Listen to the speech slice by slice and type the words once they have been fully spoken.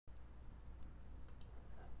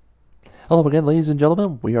Hello again, ladies and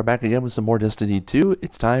gentlemen. We are back again with some more Destiny 2.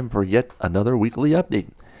 It's time for yet another weekly update.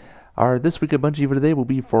 Our This Week of Bungie for today will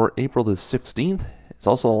be for April the 16th. It's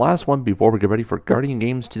also the last one before we get ready for Guardian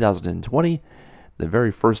Games 2020. The very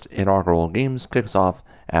first inaugural games kicks off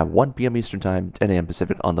at 1 p.m. Eastern Time, 10 a.m.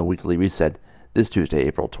 Pacific on the weekly reset this Tuesday,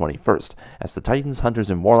 April 21st, as the Titans, Hunters,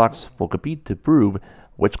 and Warlocks will compete to prove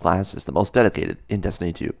which class is the most dedicated in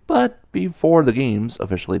Destiny 2. But before the games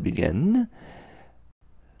officially begin,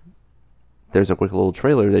 there's a quick little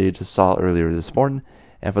trailer that you just saw earlier this morning,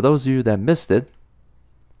 and for those of you that missed it,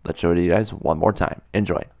 let's show it to you guys one more time.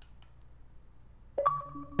 Enjoy.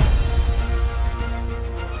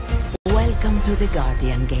 Welcome to the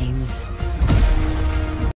Guardian Games.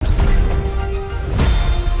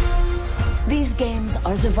 These games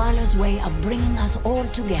are Zavala's way of bringing us all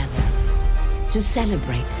together to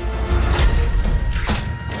celebrate.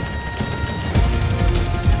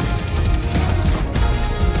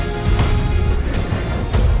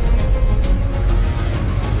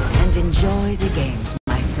 Enjoy the games,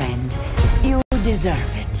 my friend. You deserve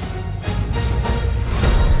it.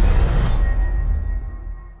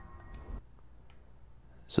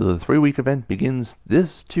 So the 3-week event begins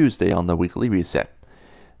this Tuesday on the weekly reset.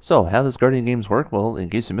 So how does Guardian Games work? Well, in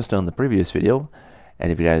case you missed it on the previous video,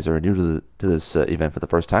 and if you guys are new to this event for the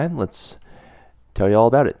first time, let's tell you all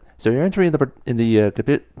about it. So you're entering in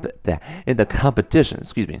the competition.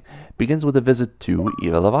 Excuse me. Begins with a visit to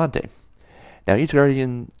Eva Levante. Now, each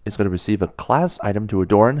Guardian is going to receive a class item to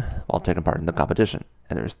adorn while taking part in the competition.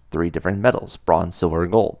 And there's 3 different medals, bronze, silver,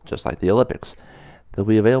 and gold, just like the Olympics. They'll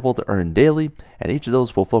be available to earn daily, and each of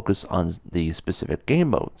those will focus on the specific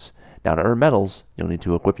game modes. Now, to earn medals, you'll need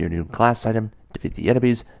to equip your new class item, defeat the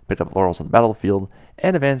enemies, pick up laurels on the battlefield,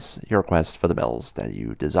 and advance your quest for the medals that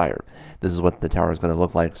you desire. This is what the tower is going to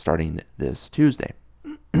look like starting this Tuesday.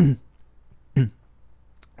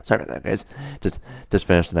 Sorry about that, guys. Just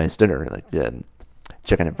finished a nice dinner, like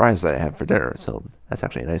chicken and fries that I had for dinner. So that's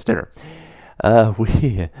actually a nice dinner.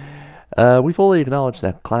 We fully acknowledge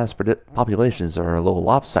that class populations are a little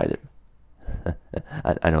lopsided.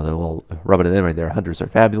 I know they're a little rubbing it in right there. Hunters are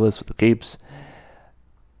fabulous with the capes.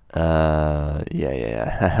 Yeah.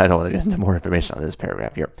 I don't want to get into more information on this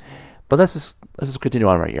paragraph here, but let's just continue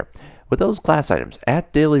on right here. With those class items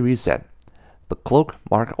at daily reset, the cloak,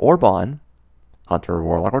 mark, or bond, Hunter,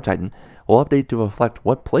 Warlock, or Titan, will update to reflect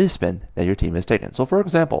what placement that your team has taken. So, for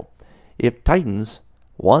example, if Titans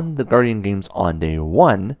won the Guardian Games on day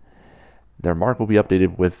 1, their mark will be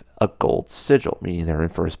updated with a gold sigil, meaning they're in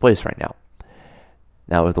first place right now.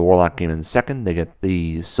 Now, if the Warlock came in second, they get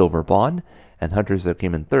the silver bond, and Hunters that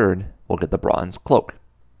came in third will get the bronze cloak.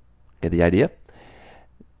 Get the idea?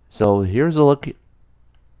 So, here's a look,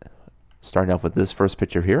 starting off with this first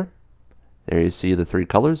picture here. There you see the 3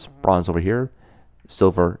 colors, bronze over here,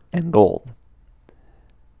 silver, and gold.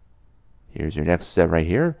 Here's your next set right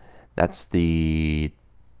here. That's I'm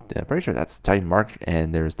pretty sure that's the Titan mark,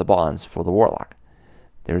 and there's the bonds for the Warlock.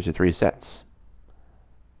 There's your 3 sets.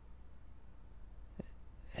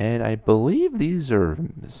 And I believe these are,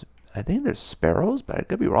 I think they're sparrows, but I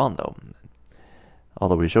could be wrong though.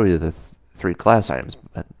 Although we show you the 3 class items,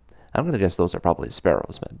 but I'm going to guess those are probably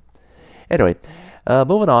sparrows. But anyway,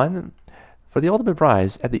 moving on. For the ultimate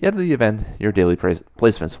prize, at the end of the event, your daily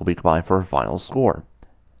placements will be combined for a final score.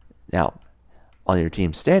 Now, on your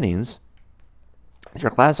team standings,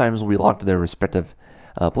 your class items will be locked to their respective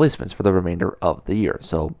placements for the remainder of the year.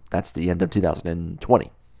 So that's the end of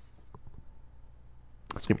 2020.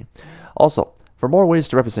 Excuse me. Also, for more ways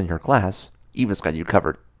to represent your class, Eva's got you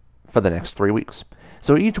covered for the next 3 weeks.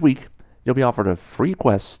 So each week, you'll be offered a free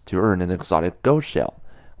quest to earn an exotic ghost shell,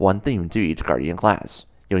 one themed to each Guardian class.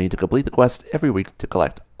 You'll need to complete the quest every week to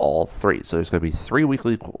collect all 3. So there's going to be 3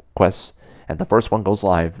 weekly quests, and the first one goes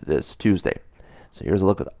live this Tuesday. So here's a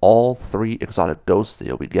look at all 3 exotic ghosts that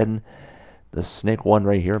you'll be getting. The snake one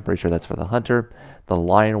right here, I'm pretty sure that's for the Hunter. The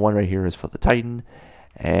lion one right here is for the Titan.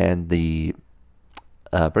 And the,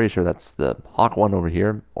 pretty sure that's the hawk one over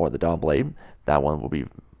here, or the dawn blade. That one will be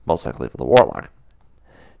most likely for the Warlock.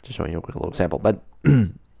 Just showing you a quick little example. But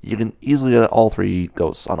you can easily get all 3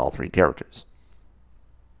 ghosts on all 3 characters.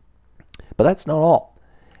 But that's not all.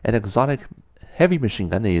 An exotic heavy machine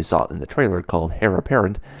gun that you saw in the trailer called Heir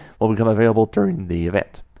Apparent will become available during the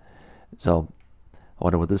event. So, I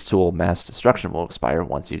wonder what this tool, Mass Destruction, will expire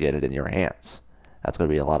once you get it in your hands. That's going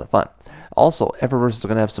to be a lot of fun. Also, Eververse is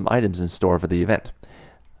going to have some items in store for the event,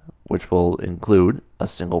 which will include a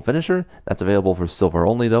single finisher that's available for silver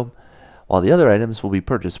only though, while the other items will be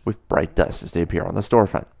purchased with bright dust as they appear on the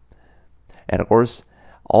storefront. And of course,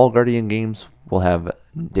 all Guardian games will have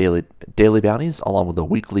daily bounties along with the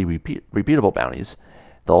weekly repeatable bounties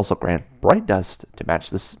They'll also grant bright dust to match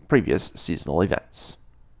the previous seasonal events.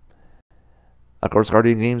 Of course,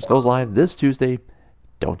 Guardian Games goes live this Tuesday.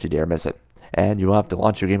 Don't you dare miss it. And you'll have to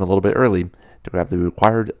launch your game a little bit early to grab the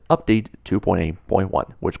required update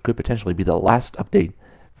 2.8.1, which could potentially be the last update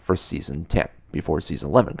for Season 10 before Season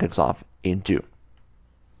 11 kicks off in June.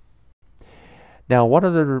 Now, one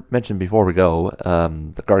other mention before we go,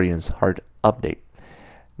 the Guardian's Heart update.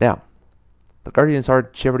 Now, the Guardian's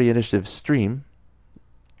Heart Charity Initiative stream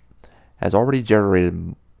has already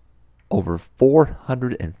generated over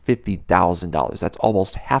 $450,000. That's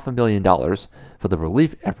almost $500,000 for the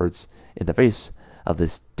relief efforts in the face of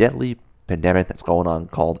this deadly pandemic that's going on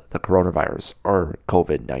called the coronavirus, or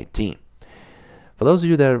COVID-19. For those of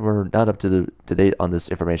you that were not up to date on this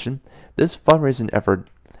information, this fundraising effort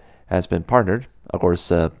has been partnered. Of course,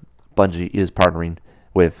 Bungie is partnering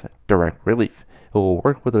with Direct Relief, who will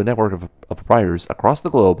work with a network of providers across the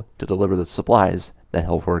globe to deliver the supplies that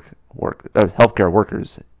healthcare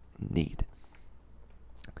workers need.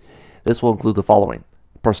 This will include the following: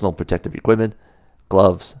 personal protective equipment,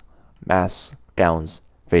 gloves, masks, gowns,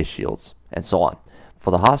 face shields, and so on.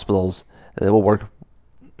 For the hospitals, they'll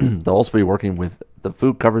also be working with the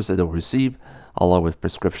food covers that they'll receive, along with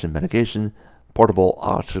prescription medication, portable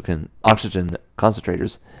oxygen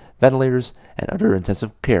concentrators, ventilators, and other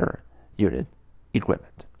intensive care unit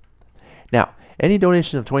equipment. Now, any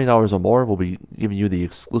donation of $20 or more will be giving you the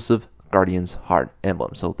exclusive Guardian's Heart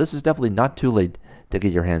emblem. So this is definitely not too late to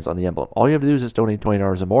get your hands on the emblem. All you have to do is just donate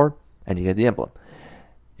 $20 or more, and you get the emblem.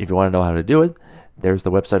 If you want to know how to do it, there's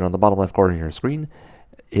the website on the bottom left corner of your screen.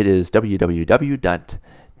 It is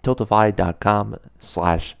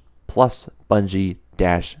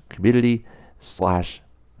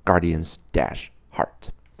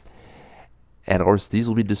www.tiltify.com/Bungie-community/Guardians-Heart. And of course, these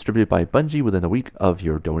will be distributed by Bungie within a week of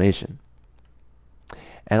your donation.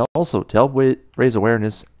 And also, to help raise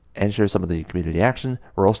awareness and share some of the community action,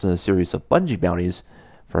 we're hosting a series of Bungie bounties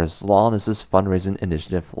for as long as this fundraising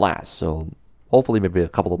initiative lasts. So hopefully maybe a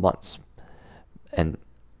couple of months. And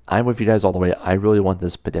I'm with you guys all the way. I really want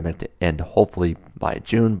this pandemic to end hopefully by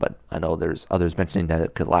June, but I know there's others mentioning that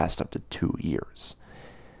it could last up to 2 years.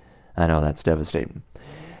 I know that's devastating.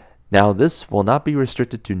 Now, this will not be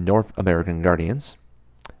restricted to North American Guardians.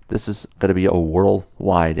 This is going to be a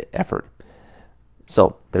worldwide effort.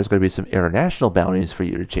 So there's going to be some international bounties for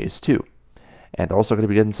you to chase too. And they're also going to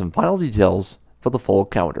be getting some final details for the full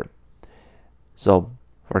calendar. So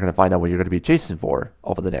we're going to find out what you're going to be chasing for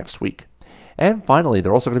over the next week. And finally,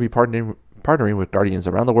 they're also going to be partnering with Guardians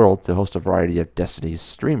around the world to host a variety of Destiny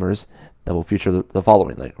streamers that will feature the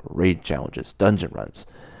following, like raid challenges, dungeon runs,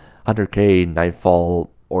 100K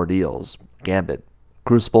Nightfall ordeals, Gambit,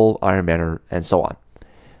 Crucible, Iron Banner, and so on.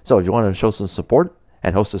 So if you want to show some support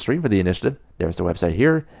and host a stream for the initiative, there's the website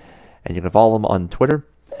here, and you can follow them on Twitter.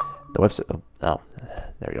 The website,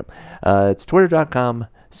 there you go. It's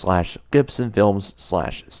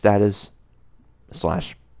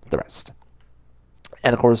twitter.com/GibsonFilms/status/the rest.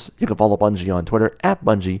 And of course, you can follow Bungie on Twitter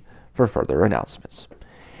 @Bungie for further announcements.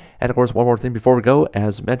 And of course, one more thing before we go,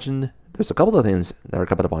 as mentioned, there's a couple of things that are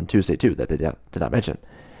coming up on Tuesday too that they did not mention.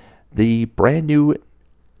 The brand new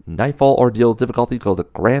Nightfall Ordeal difficulty called the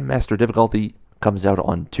Grandmaster difficulty comes out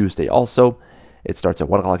on Tuesday also. It starts at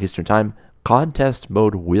 1 o'clock Eastern Time. Contest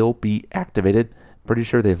mode will be activated. Pretty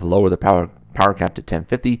sure they've lowered the power cap to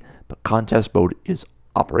 1050, but contest mode is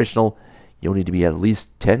operational. You'll need to be at least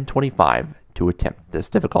 1025 to attempt this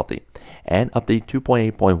difficulty. And update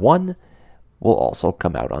 2.8.1 will also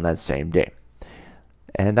come out on that same day.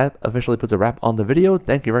 And that officially puts a wrap on the video.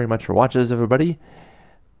 Thank you very much for watching this, everybody.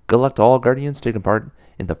 Good luck to all Guardians taking part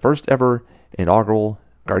in the first ever inaugural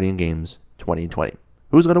Guardian Games 2020.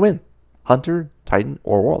 Who's going to win? Hunter, Titan,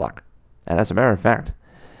 or Warlock? And as a matter of fact,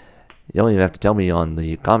 you don't even have to tell me on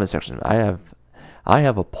the comment section. I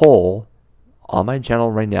have a poll on my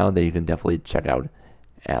channel right now that you can definitely check out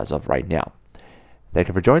as of right now. Thank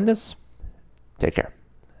you for joining us. Take care.